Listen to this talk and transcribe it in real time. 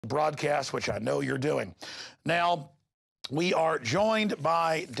broadcast, which I know you're doing. Now, we are joined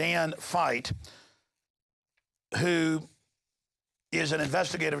by Dan Feidt, who is an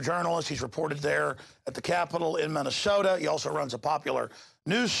investigative journalist. He's reported there at the Capitol in Minnesota. He also runs a popular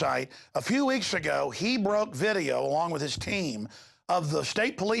news site. A few weeks ago, he broke video, along with his team, of the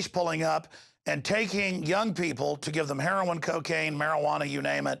state police pulling up and taking young people to give them heroin, cocaine, marijuana, you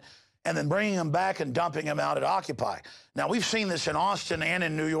name it, and then bringing them back and dumping them out at Occupy. Now, we've seen this in Austin and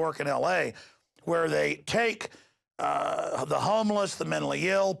in New York and L.A., where they take the homeless, the mentally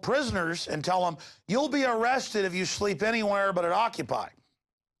ill, prisoners, and tell them, you'll be arrested if you sleep anywhere but at Occupy.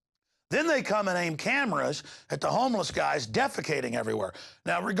 Then they come and aim cameras at the homeless guys defecating everywhere.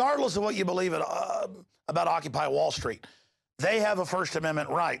 Now, regardless of what you believe about Occupy Wall Street, they have a First Amendment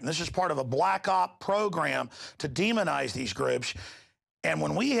right. And this is part of a black op program to demonize these groups. And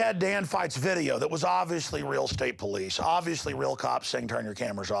when we had Dan Feidt's video that was obviously real state police, obviously real cops saying turn your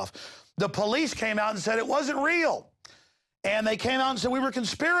cameras off, the police came out and said it wasn't real. And they came out and said we were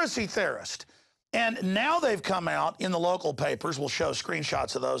conspiracy theorists. And now they've come out in the local papers, we'll show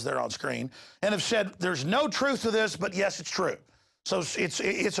screenshots of those there on screen, and have said there's no truth to this, but yes, it's true. So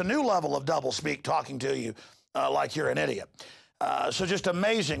it's a new level of doublespeak talking to you like you're an idiot. So just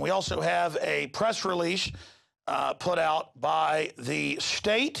amazing. We also have a press release put out by the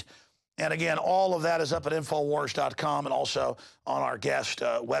state. And again, all of that is up at Infowars.com and also on our guest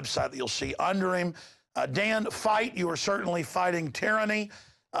website that you'll see under him. Dan Feidt, you are certainly fighting tyranny.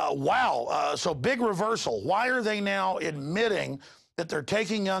 Wow. So big reversal. Why are they now admitting that they're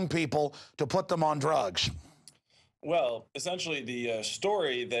taking young people to put them on drugs? Well, essentially, the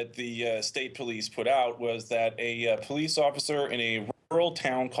story that the state police put out was that a police officer in a rural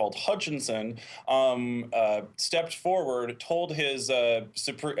town called Hutchinson stepped forward, told his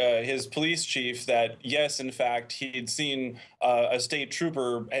police chief that, yes, in fact, he'd seen a state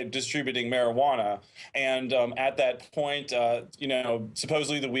trooper distributing marijuana. And at that point, you know,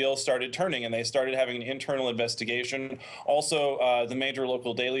 supposedly the wheels started turning and they started having an internal investigation. Also, the major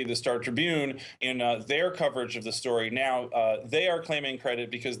local daily, the Star Tribune, in their coverage of the story, now they are claiming credit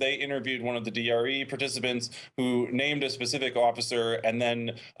because they interviewed one of the DRE participants who named a specific officer, and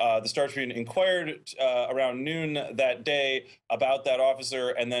then the Star Tribune inquired around noon that day about that officer,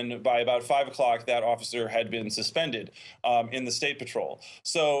 and then by about 5 o'clock, that officer had been suspended in the State Patrol.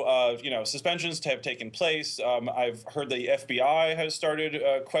 So, you know, suspensions have taken place. I've heard the FBI has started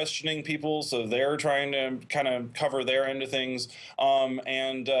questioning people, so they're trying to kind of cover their end of things.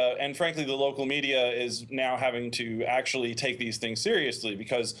 And frankly, the local media is now having to actually take these things seriously,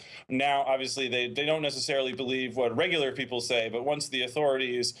 because now obviously they don't necessarily believe what regular people say, but once the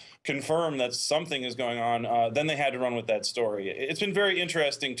authorities confirm that something is going on, then they had to run with that story. It's been very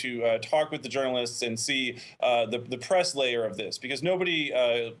interesting to talk with the journalists and see the press layer of this, because nobody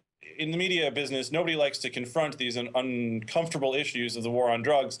in the media business, nobody likes to confront these uncomfortable issues of the war on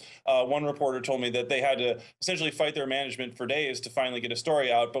drugs. One reporter told me that they had to essentially fight their management for days to finally get a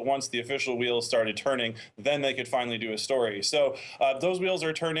story out, but once the official wheels started turning, then they could finally do a story. So those wheels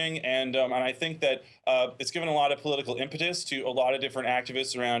are turning, and I think that it's given a lot of political impetus to a lot of different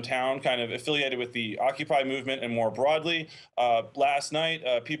activists around town, kind of affiliated with the Occupy movement and more broadly. Last night,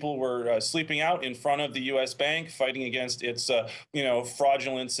 people were sleeping out in front of the U.S. Bank, fighting against its you know,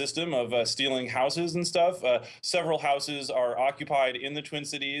 fraudulent system of stealing houses and stuff. Several houses are occupied in the Twin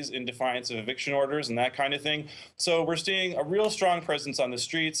Cities in defiance of eviction orders and that kind of thing. So we're seeing a real strong presence on the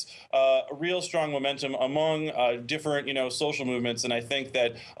streets, a real strong momentum among different, you know, social movements, and I think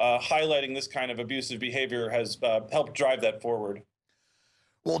that highlighting this kind of abusive behavior has helped drive that forward.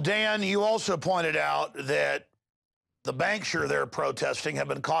 Well, Dan, you also pointed out that the banks you're there protesting have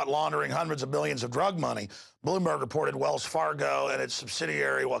been caught laundering hundreds of billions of drug money. Bloomberg reported Wells Fargo and its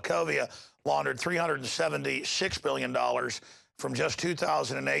subsidiary Wachovia laundered $376 billion from just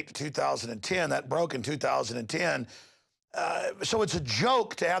 2008 to 2010. That broke in 2010. So it's a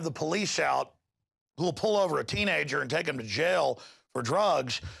joke to have the police out who will pull over a teenager and take him to jail for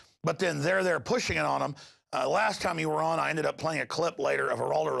drugs, but then they're there pushing it on them. Last time you were on, I ended up playing a clip later of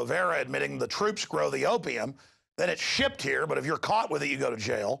Geraldo Rivera admitting the troops grow the opium. Then it's shipped here, but if you're caught with it, you go to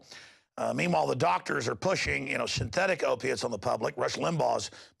jail. Meanwhile, the doctors are pushing, you know, synthetic opiates on the public. Rush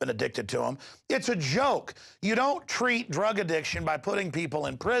Limbaugh's been addicted to them. It's a joke. You don't treat drug addiction by putting people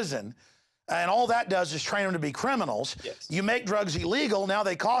in prison, and all that does is train them to be criminals. Yes. You make drugs illegal, now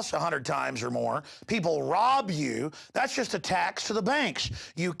they cost 100 times or more. People rob you. That's just a tax to the banks.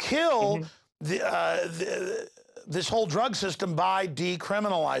 You kill this whole drug system by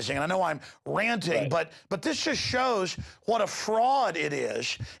decriminalizing. And I know I'm ranting, Right. but this just shows what a fraud it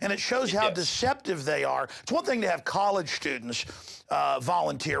is, and it shows how deceptive they are. It's one thing to have college students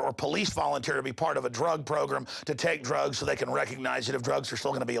volunteer or police volunteer to be part of a drug program to take drugs so they can recognize it if drugs are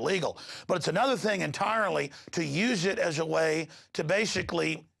still going to be illegal. But it's another thing entirely to use it as a way to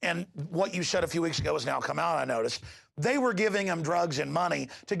basically, and what you said a few weeks ago has now come out, I noticed, they were giving them drugs and money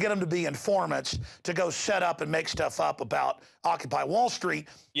to get them to be informants, to go set up and make stuff up about Occupy Wall Street,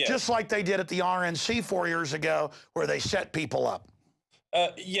 just like they did at the RNC 4 years ago, where they set people up.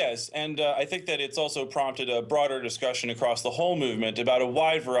 Yes, and I think that it's also prompted a broader discussion across the whole movement about a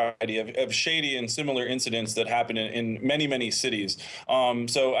wide variety of shady and similar incidents that happen in many, many cities.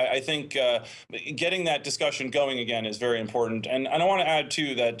 So I think getting that discussion going again is very important. And I want to add,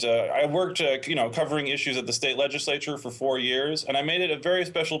 too, that I worked, covering issues at the state legislature for 4 years, and I made it a very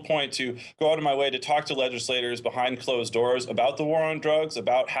special point to go out of my way to talk to legislators behind closed doors about the war on drugs,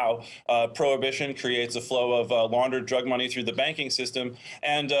 about how prohibition creates a flow of laundered drug money through the banking system.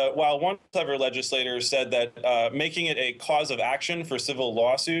 And while one clever legislator said that making it a cause of action for civil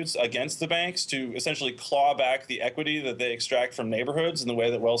lawsuits against the banks to essentially claw back the equity that they extract from neighborhoods in the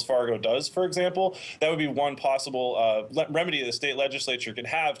way that Wells Fargo does, for example, that would be one possible remedy the state legislature could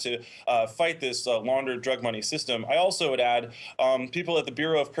have to fight this laundered drug money system. I also would add people at the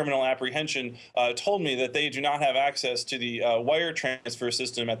Bureau of Criminal Apprehension told me that they do not have access to the wire transfer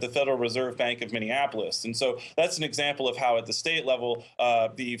system at the Federal Reserve Bank of Minneapolis. And so that's an example of how at the state level,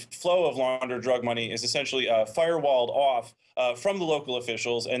 the flow of laundered drug money is essentially firewalled off from the local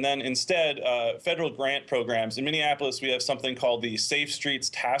officials, and then instead federal grant programs. In Minneapolis, we have something called the Safe Streets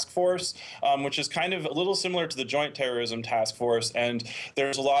Task Force, which is kind of a little similar to the Joint Terrorism Task Force, and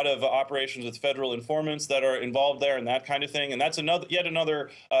there's a lot of operations with federal informants that are involved there and that kind of thing, and that's yet another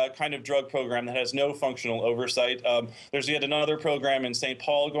kind of drug program that has no functional oversight. There's yet another program in St.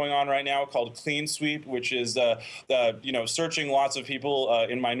 Paul going on right now called Clean Sweep, which is searching lots of people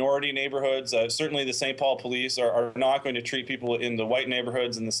in minority neighborhoods. Certainly the St. Paul police are not going to treat people in the white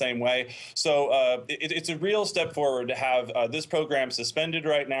neighborhoods in the same way. So it's a real step forward to have this program suspended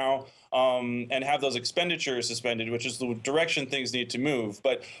right now and have those expenditures suspended, which is the direction things need to move.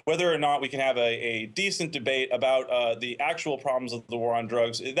 But whether or not we can have a decent debate about the actual problems of the war on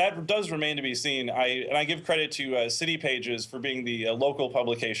drugs, that does remain to be seen. I give credit to City Pages for being the local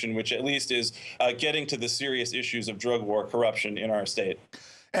publication, which at least is getting to the serious issues of drug war corruption in our state.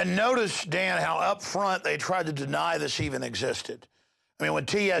 And notice, Dan, how up front they tried to deny this even existed. I mean, when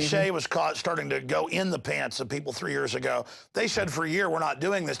TSA was caught starting to go in the pants of people 3 years ago, they said for a year, we're not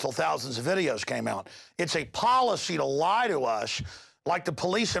doing this till thousands of videos came out. It's a policy to lie to us, like the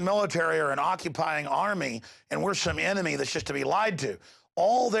police and military are an occupying army, and we're some enemy that's just to be lied to.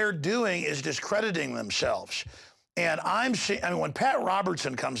 All they're doing is discrediting themselves. And when Pat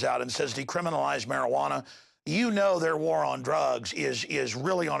Robertson comes out and says decriminalize marijuana, you know their war on drugs is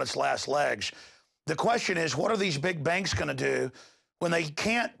really on its last legs. The question is, what are these big banks going to do when they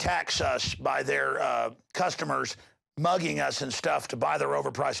can't tax us by their customers mugging us and stuff to buy their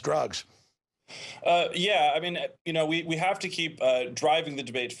overpriced drugs? Yeah, I mean, we have to keep driving the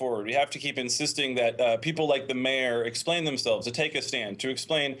debate forward. We have to keep insisting that people like the mayor explain themselves, to take a stand, to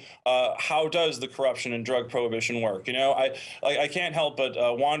explain how does the corruption and drug prohibition work. I can't help but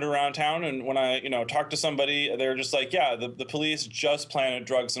wander around town, and when I talk to somebody, they're just like, yeah, the police just planted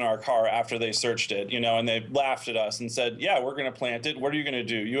drugs in our car after they searched it, and they laughed at us and said, yeah, we're going to plant it. What are you going to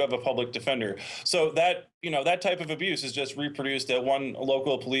do? You have a public defender. So that that type of abuse is just reproduced at one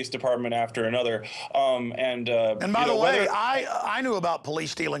local police department after another. And by the way, I knew about police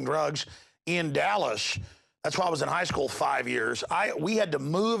stealing drugs in Dallas. That's why I was in high school 5 years. We had to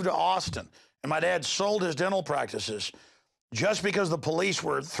move to Austin, and my dad sold his dental practices just because the police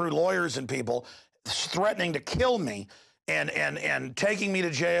were, through lawyers and people, threatening to kill me and taking me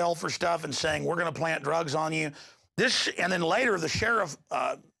to jail for stuff and saying, we're going to plant drugs on you. And then later, the sheriff,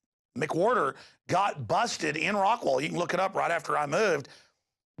 McWhorter, got busted in Rockwall. You can look it up right after I moved,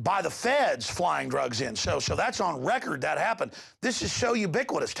 by the feds flying drugs in. So that's on record that happened. This is so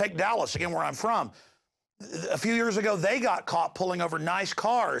ubiquitous. Take Dallas, again, where I'm from. A few years ago, they got caught pulling over nice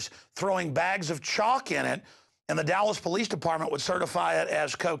cars, throwing bags of chalk in it, and the Dallas Police Department would certify it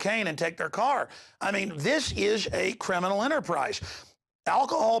as cocaine and take their car. I mean, this is a criminal enterprise.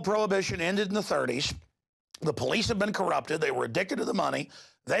 Alcohol prohibition ended in the 30s. The police have been corrupted. They were addicted to the money.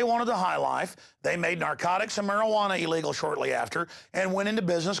 They wanted the high life. They made narcotics and marijuana illegal shortly after and went into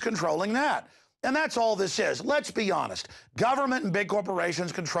business controlling that. And that's all this is. Let's be honest. Government and big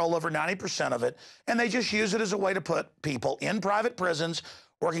corporations control over 90% of it, and they just use it as a way to put people in private prisons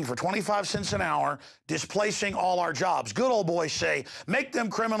working for 25 cents an hour, displacing all our jobs. Good old boys say, make them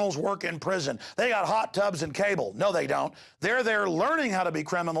criminals work in prison. They got hot tubs and cable. No, they don't. They're there learning how to be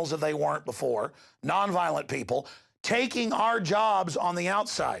criminals if they weren't before, nonviolent people, taking our jobs on the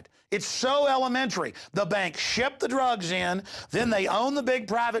outside. It's so elementary. The banks ship the drugs in, then they own the big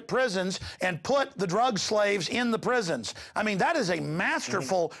private prisons and put the drug slaves in the prisons. I mean, that is a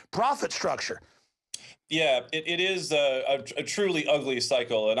masterful profit structure. Yeah, it is a truly ugly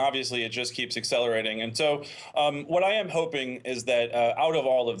cycle, and obviously it just keeps accelerating. And so what I am hoping is that out of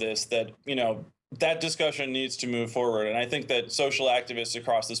all of this, that, that discussion needs to move forward. And I think that social activists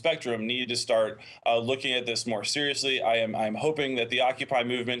across the spectrum need to start looking at this more seriously. I'm hoping that the Occupy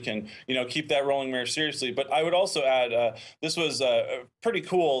movement can, keep that rolling more seriously. But I would also add, this was pretty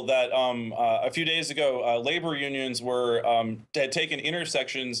cool that a few days ago, labor unions had taken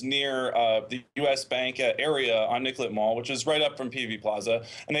intersections near the U.S. Bank area on Nicollet Mall, which is right up from PV Plaza.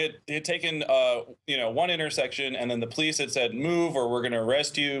 And they had taken, one intersection, and then the police had said, move or we're going to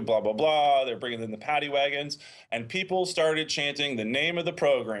arrest you, blah, blah, blah. They're bringing in the paddy wagons, and people started chanting the name of the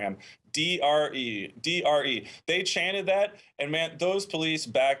program, DRE, DRE. They chanted that, and man, those police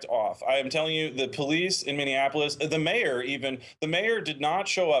backed off. I am telling you, the police in Minneapolis, the mayor did not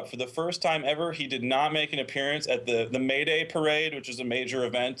show up for the first time ever. He did not make an appearance at the May Day parade, which is a major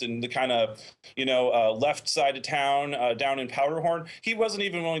event in the kind of, left side of town, down in Powderhorn. He wasn't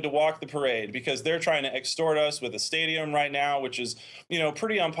even willing to walk the parade because they're trying to extort us with a stadium right now, which is,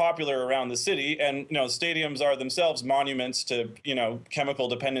 pretty unpopular around the city. And, stadiums are themselves monuments to, chemical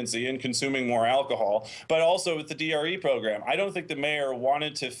dependency and consuming more alcohol, but also with the DRE program. I don't think the mayor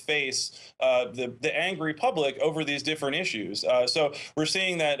wanted to face the angry public over these different issues. So we're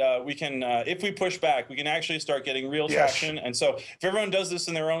seeing that we can, if we push back, we can actually start getting real traction. And so if everyone does this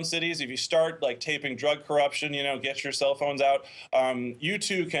in their own cities, if you start like taping drug corruption, get your cell phones out, you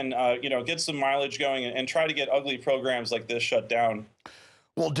too can, get some mileage going and try to get ugly programs like this shut down.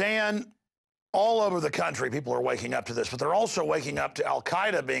 Well, Dan, all over the country, people are waking up to this, but they're also waking up to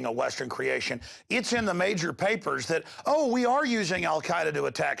al-Qaeda being a Western creation. It's in the major papers that, oh, we are using al-Qaeda to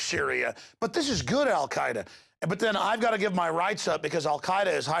attack Syria, but this is good al-Qaeda. But then I've got to give my rights up because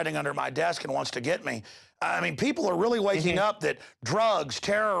al-Qaeda is hiding under my desk and wants to get me. I mean, people are really waking up that drugs,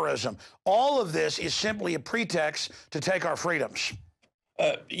 terrorism, all of this is simply a pretext to take our freedoms.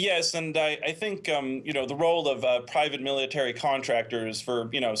 Yes, and I think the role of private military contractors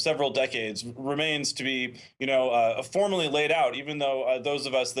for several decades remains to be formally laid out. Even though those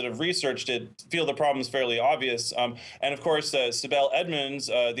of us that have researched it feel the problem's fairly obvious. And of course, Sibel Edmonds,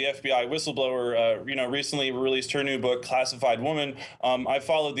 the FBI whistleblower, recently released her new book, Classified Woman. I've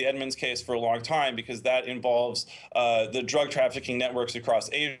followed the Edmonds case for a long time because that involves the drug trafficking networks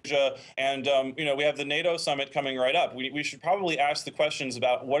across Asia, and we have the NATO summit coming right up. We should probably ask the questions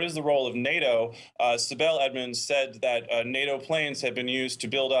about what is the role of NATO. Sibel Edmonds said that NATO planes have been used to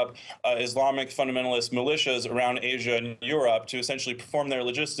build up Islamic fundamentalist militias around Asia and Europe to essentially perform their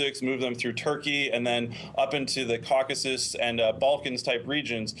logistics, move them through Turkey, and then up into the Caucasus and Balkans type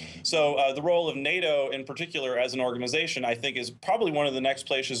regions. So the role of NATO in particular as an organization, I think, is probably one of the next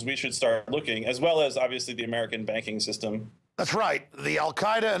places we should start looking, as well as obviously the American banking system. That's right. The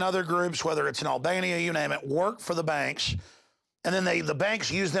al-Qaeda and other groups, whether it's in Albania, you name it, work for the banks. And then the banks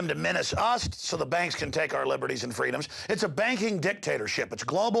use them to menace us so the banks can take our liberties and freedoms. It's a banking dictatorship. It's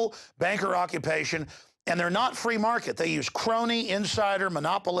global banker occupation, and they're not free market. They use crony, insider,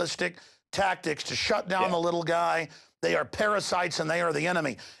 monopolistic tactics to shut down the little guy. They are parasites, and they are the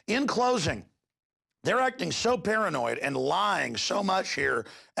enemy. In closing, they're acting so paranoid and lying so much here,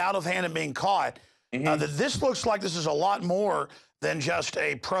 out of hand and being caught, that this looks like this is a lot more than just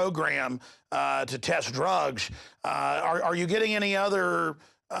a program to test drugs. Are you getting any other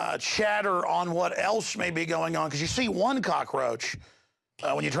chatter on what else may be going on? Because you see one cockroach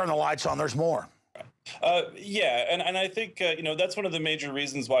when you turn the lights on, there's more. Yeah, and I think, that's one of the major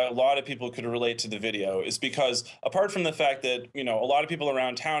reasons why a lot of people could relate to the video is because apart from the fact that, a lot of people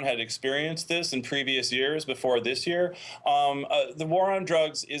around town had experienced this in previous years before this year, the war on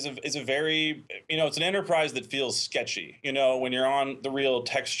drugs is a very, it's an enterprise that feels sketchy, when you're on the real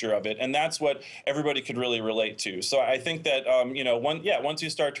texture of it. And that's what everybody could really relate to. So I think that, once you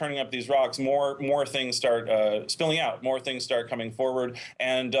start turning up these rocks, more things start spilling out, more things start coming forward.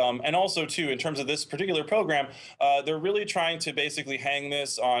 And also, too, in terms of this particular program, they're really trying to basically hang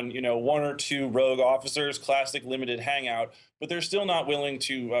this on, one or two rogue officers, classic limited hangout. but they're still not willing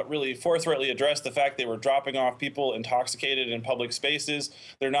to really forthrightly address the fact they were dropping off people intoxicated in public spaces.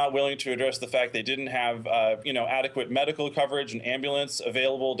 They're not willing to address the fact they didn't have, adequate medical coverage and ambulance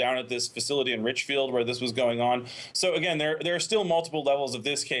available down at this facility in Richfield where this was going on. So again, there are still multiple levels of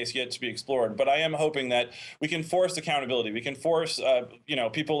this case yet to be explored, but I am hoping that we can force accountability. We can force,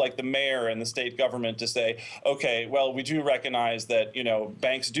 people like the mayor and the state government to say, okay, well, we do recognize that,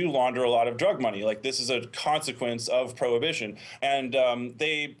 banks do launder a lot of drug money. Like, this is a consequence of prohibition. And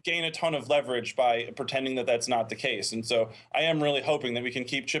they gain a ton of leverage by pretending that that's not the case. And so I am really hoping that we can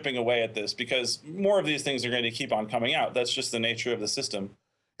keep chipping away at this, because more of these things are going to keep on coming out. That's just the nature of the system.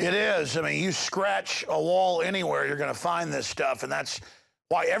 It is. I mean, you scratch a wall anywhere, you're going to find this stuff. And that's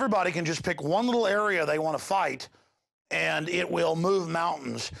why everybody can just pick one little area they want to fight, and it will move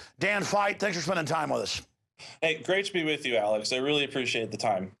mountains. Dan Feidt, thanks for spending time with us. Hey, great to be with you, Alex. I really appreciate the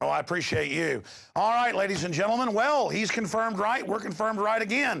time. Oh, I appreciate you. All right, ladies and gentlemen. Well, he's confirmed right. We're confirmed right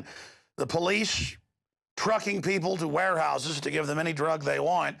again. The police trucking people to warehouses to give them any drug they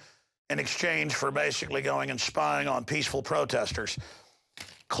want in exchange for basically going and spying on peaceful protesters.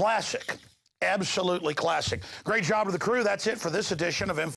 Classic. Absolutely classic. Great job to the crew. That's it for this edition of